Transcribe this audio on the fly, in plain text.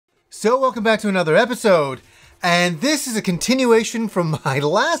So welcome back to another episode, and this is a continuation from my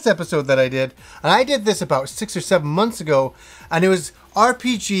last episode that I did, and I did this about 6 or 7 months ago, and it was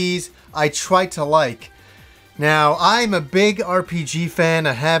RPGs I tried to like. Now, I'm a big RPG fan.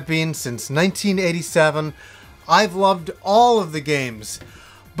 I have been since 1987. I've loved all of the games,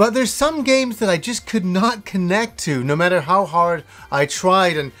 but there's some games that I just could not connect to, no matter how hard I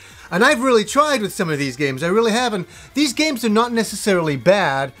tried, and I've really tried with some of these games. I really have, and these games are not necessarily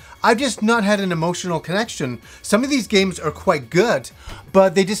bad. I've just not had an emotional connection. Some of these games are quite good,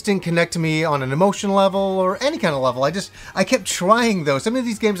 but they just didn't connect to me on an emotional level or any kind of level. I kept trying though. Some of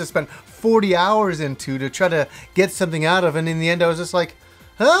these games I spent 40 hours into to try to get something out of, and in the end I was just like,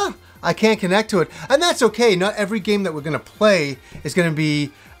 huh? I can't connect to it. And that's okay. Not every game that we're going to play is going to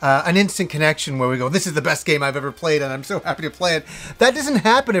be an instant connection where we go, this is the best game I've ever played and I'm so happy to play it. That doesn't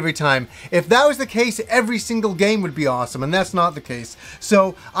happen every time. If that was the case, every single game would be awesome, and that's not the case.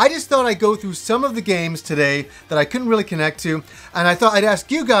 So I just thought I'd go through some of the games today that I couldn't really connect to, and I thought I'd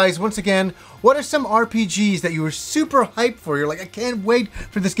ask you guys once again, what are some RPGs that you were super hyped for? You're like, I can't wait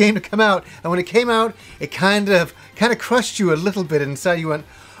for this game to come out. And when it came out, it kind of crushed you a little bit inside. You went,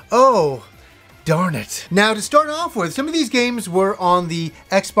 oh, darn it. Now, to start off with, some of these games were on the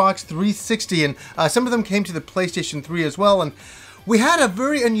Xbox 360, and some of them came to the PlayStation 3 as well, and we had a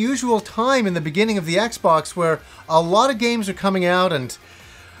very unusual time in the beginning of the Xbox where a lot of games are coming out, and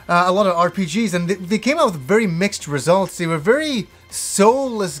a lot of RPGs, and they came out with very mixed results. They were very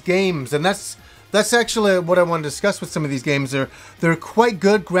soulless games, and that's actually what I want to discuss with some of these games. They're quite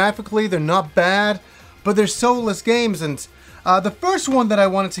good graphically, they're not bad, but they're soulless games, and the first one that I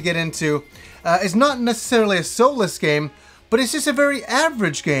wanted to get into is not necessarily a soulless game, but it's just a very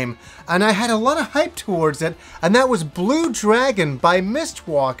average game, and I had a lot of hype towards it, and that was Blue Dragon by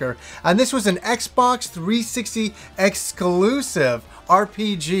Mistwalker, and this was an Xbox 360 exclusive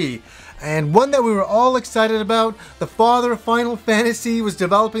RPG, and one that we were all excited about. The father of Final Fantasy was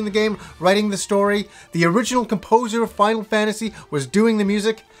developing the game, writing the story. The original composer of Final Fantasy was doing the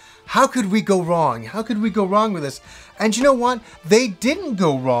music. How could we go wrong? How could we go wrong with this? And you know what? They didn't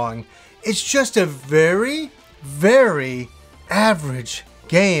go wrong. It's just a very, very average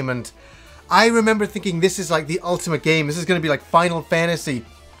game. And I remember thinking this is like the ultimate game. This is going to be like Final Fantasy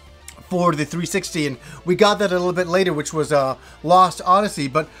for the 360. And we got that a little bit later, which was Lost Odyssey.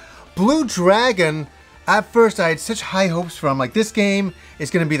 But Blue Dragon, at first I had such high hopes for. I'm like, this game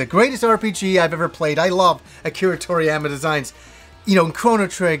is going to be the greatest RPG I've ever played. I love Akira Toriyama designs. You know, in Chrono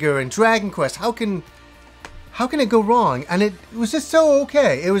Trigger and Dragon Quest. How can it go wrong? And it was just so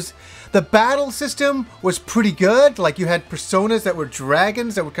okay. The battle system was pretty good. Like, you had personas that were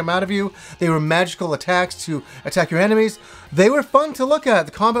dragons that would come out of you. They were magical attacks to attack your enemies. They were fun to look at.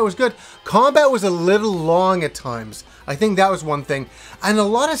 The combat was good. Combat was a little long at times. I think that was one thing. And a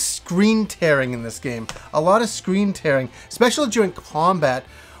lot of screen tearing in this game. A lot of screen tearing, especially during combat,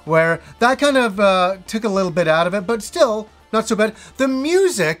 where that kind of took a little bit out of it, but still not so bad. The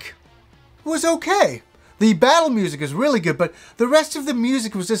music was okay. The battle music is really good, but the rest of the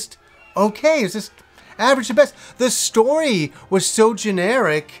music was just okay. It was just average at best. The story was so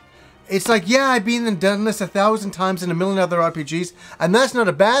generic. It's like, yeah, I've been and done this 1,000 times in a million other RPGs, and that's not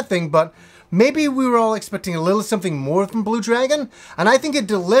a bad thing, but maybe we were all expecting a little something more from Blue Dragon, and I think it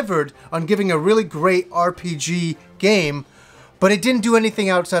delivered on giving a really great RPG game, but it didn't do anything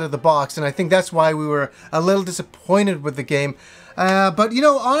outside of the box, and I think that's why we were a little disappointed with the game. But, you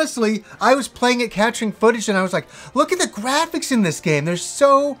know, honestly, I was playing it, capturing footage, and I was like, look at the graphics in this game. They're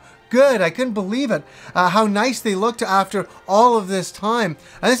so good. I couldn't believe it. How nice they looked after all of this time.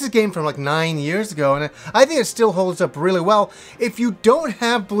 And this is a game from like 9 years ago, and I think it still holds up really well. If you don't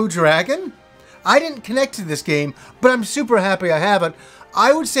have Blue Dragon, I didn't connect to this game, but I'm super happy I have it.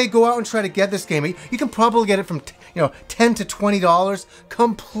 I would say go out and try to get this game. You can probably get it from $10 to $20,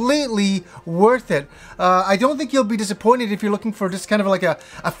 completely worth it. I don't think you'll be disappointed if you're looking for just kind of like a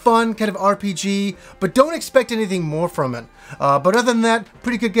fun kind of RPG, but don't expect anything more from it. But other than that,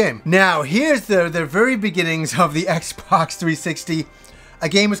 pretty good game. Now, here's the very beginnings of the Xbox 360. A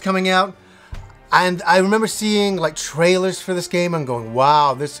game was coming out, and I remember seeing like trailers for this game and going,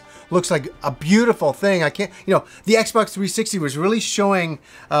 wow, this looks like a beautiful thing. The Xbox 360 was really showing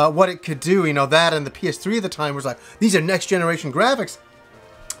what it could do. That and the PS3 at the time was like, these are next generation graphics.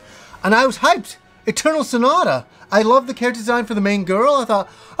 And I was hyped. Eternal Sonata. I love the character design for the main girl. I thought,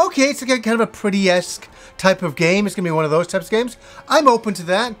 okay, it's like kind of a pretty-esque type of game. It's going to be one of those types of games. I'm open to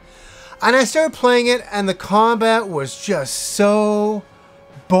that. And I started playing it, and the combat was just so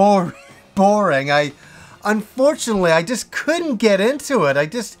boring. Unfortunately, I just couldn't get into it. I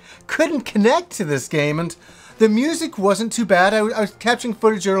just couldn't connect to this game, and the music wasn't too bad. I was capturing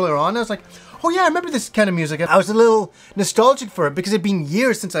footage earlier on. I was like, oh yeah, I remember this kind of music. I was a little nostalgic for it because it'd been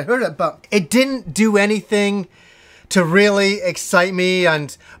years since I heard it, but it didn't do anything to really excite me.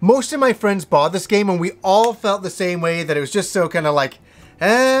 And most of my friends bought this game and we all felt the same way, that it was just so kind of like,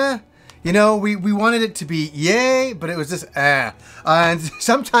 you know, we wanted it to be yay, but it was just And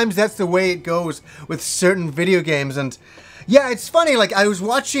sometimes that's the way it goes with certain video games. And yeah, it's funny, like I was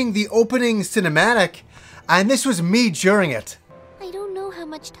watching the opening cinematic and this was me during it. I don't know how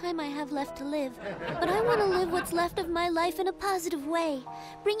much time I have left to live, but I want to live what's left of my life in a positive way,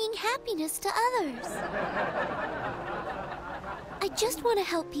 bringing happiness to others. I just want to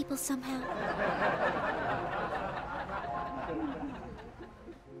help people somehow.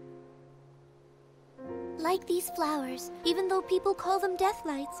 Like these flowers, even though people call them death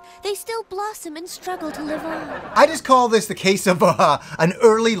lights, they still blossom and struggle to live on. I just call this the case of an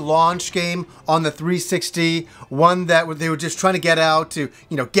early launch game on the 360, one that they were just trying to get out to,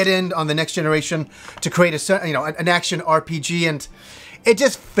 you know, get in on the next generation to create a, you know, an action RPG, and it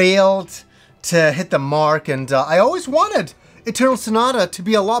just failed to hit the mark. And I always wanted Eternal Sonata to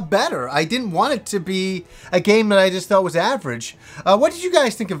be a lot better. I didn't want it to be a game that I just thought was average. What did you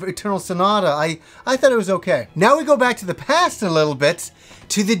guys think of Eternal Sonata? I thought it was okay. Now we go back to the past a little bit,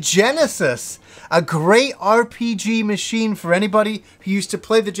 to the Genesis. A great RPG machine for anybody who used to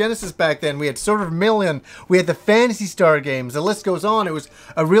play the Genesis back then. We had Sword of Million, we had the Phantasy Star games, the list goes on. It was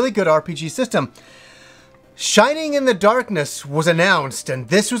a really good RPG system. Shining in the Darkness was announced, and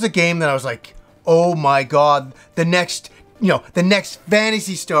this was a game that I was like, oh my god, the next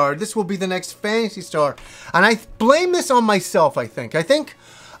Phantasy Star. This will be the next Phantasy Star. And I blame this on myself, I think. I think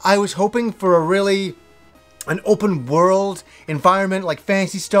I was hoping for an open world environment like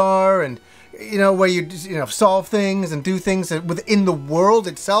Phantasy Star, and, you know, where you solve things and do things within the world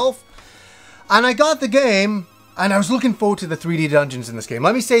itself. And I got the game, and I was looking forward to the 3D dungeons in this game.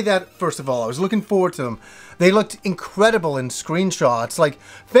 Let me say that first of all. I was looking forward to them. They looked incredible in screenshots. Like,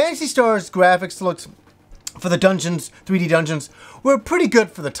 Phantasy Star's graphics looked, for the dungeons, 3D dungeons, were pretty good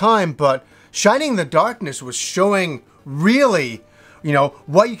for the time, but Shining in the Darkness was showing really, you know,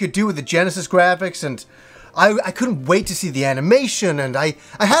 what you could do with the Genesis graphics, and I couldn't wait to see the animation, and I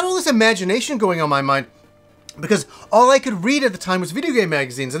had all this imagination going on in my mind, because all I could read at the time was video game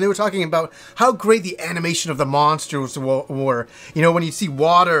magazines, and they were talking about how great the animation of the monsters were. You know, when you see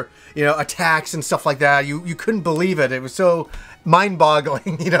water, you know, attacks and stuff like that, you couldn't believe it. It was so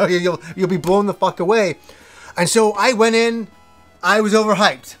mind-boggling. You know, you'll be blown the fuck away. And so I went in, I was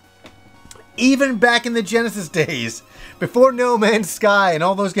overhyped. Even back in the Genesis days, before No Man's Sky and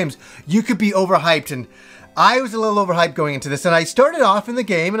all those games, you could be overhyped, and I was a little overhyped going into this. And I started off in the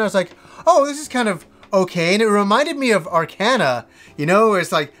game, and I was like, oh, this is kind of okay. And it reminded me of Arcana, you know,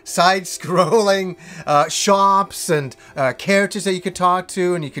 it's like side-scrolling shops and characters that you could talk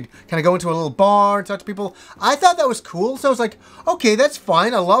to, and you could kind of go into a little bar and talk to people. I thought that was cool, so I was like, okay, that's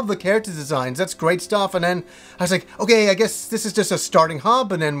fine. I love the character designs. That's great stuff. And then I was like, okay, I guess this is just a starting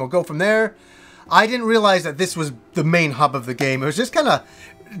hub, and then we'll go from there. I didn't realize that this was the main hub of the game. It was just kind of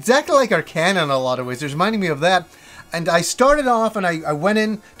exactly like Arcana in a lot of ways. It was reminding me of that. And I started off, and I went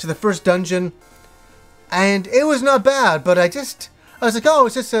in to the first dungeon, and it was not bad, but I was like, oh,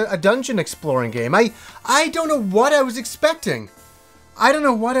 it's just a dungeon exploring game. I don't know what I was expecting. I don't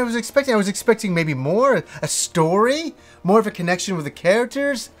know what I was expecting. I was expecting maybe more, a story, more of a connection with the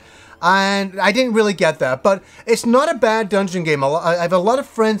characters, and I didn't really get that. But it's not a bad dungeon game. I have a lot of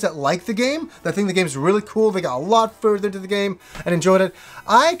friends that like the game, that think the game's really cool. They got a lot further into the game and enjoyed it.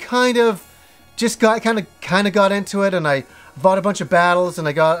 I kind of just got into it, and I fought a bunch of battles, and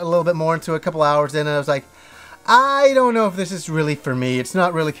I got a little bit more into it, a couple hours in, and I was like, I don't know if this is really for me. It's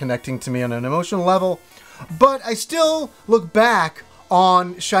not really connecting to me on an emotional level, but I still look back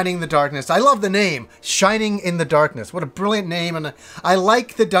on Shining in the Darkness. I love the name, Shining in the Darkness. What a brilliant name, and I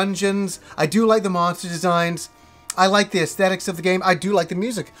like the dungeons. I do like the monster designs. I like the aesthetics of the game. I do like the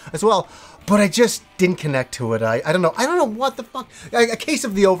music as well, but I just didn't connect to it. I don't know. I don't know what the fuck. A case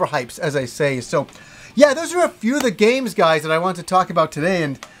of the overhypes, as I say. So yeah, those are a few of the games, guys, that I want to talk about today,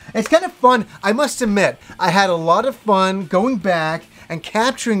 and it's kind of fun. I must admit, I had a lot of fun going back and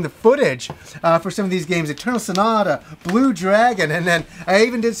capturing the footage for some of these games. Eternal Sonata, Blue Dragon, and then I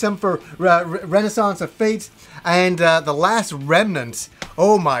even did some for Renaissance of Fates, and The Last Remnant.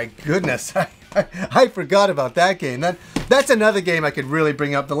 Oh my goodness, I forgot about that game. That's another game I could really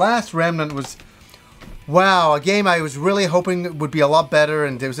bring up. The Last Remnant was, wow, a game I was really hoping would be a lot better,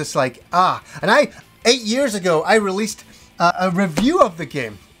 and it was just like, and 8 years ago, I released a review of the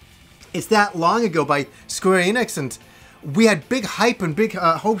game. It's that long ago by Square Enix, and we had big hype and big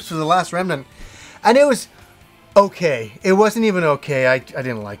hopes for The Last Remnant. And it was okay. It wasn't even okay. I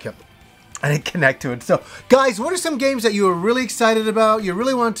didn't like it. I didn't connect to it. So, guys, what are some games that you were really excited about? You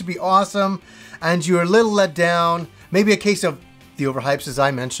really wanted to be awesome, and you were a little let down? Maybe a case of the overhypes, as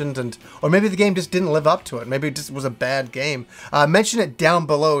I mentioned, or maybe the game just didn't live up to it. Maybe it just was a bad game. Mention it down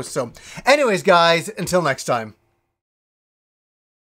below. So, anyways, guys, until next time.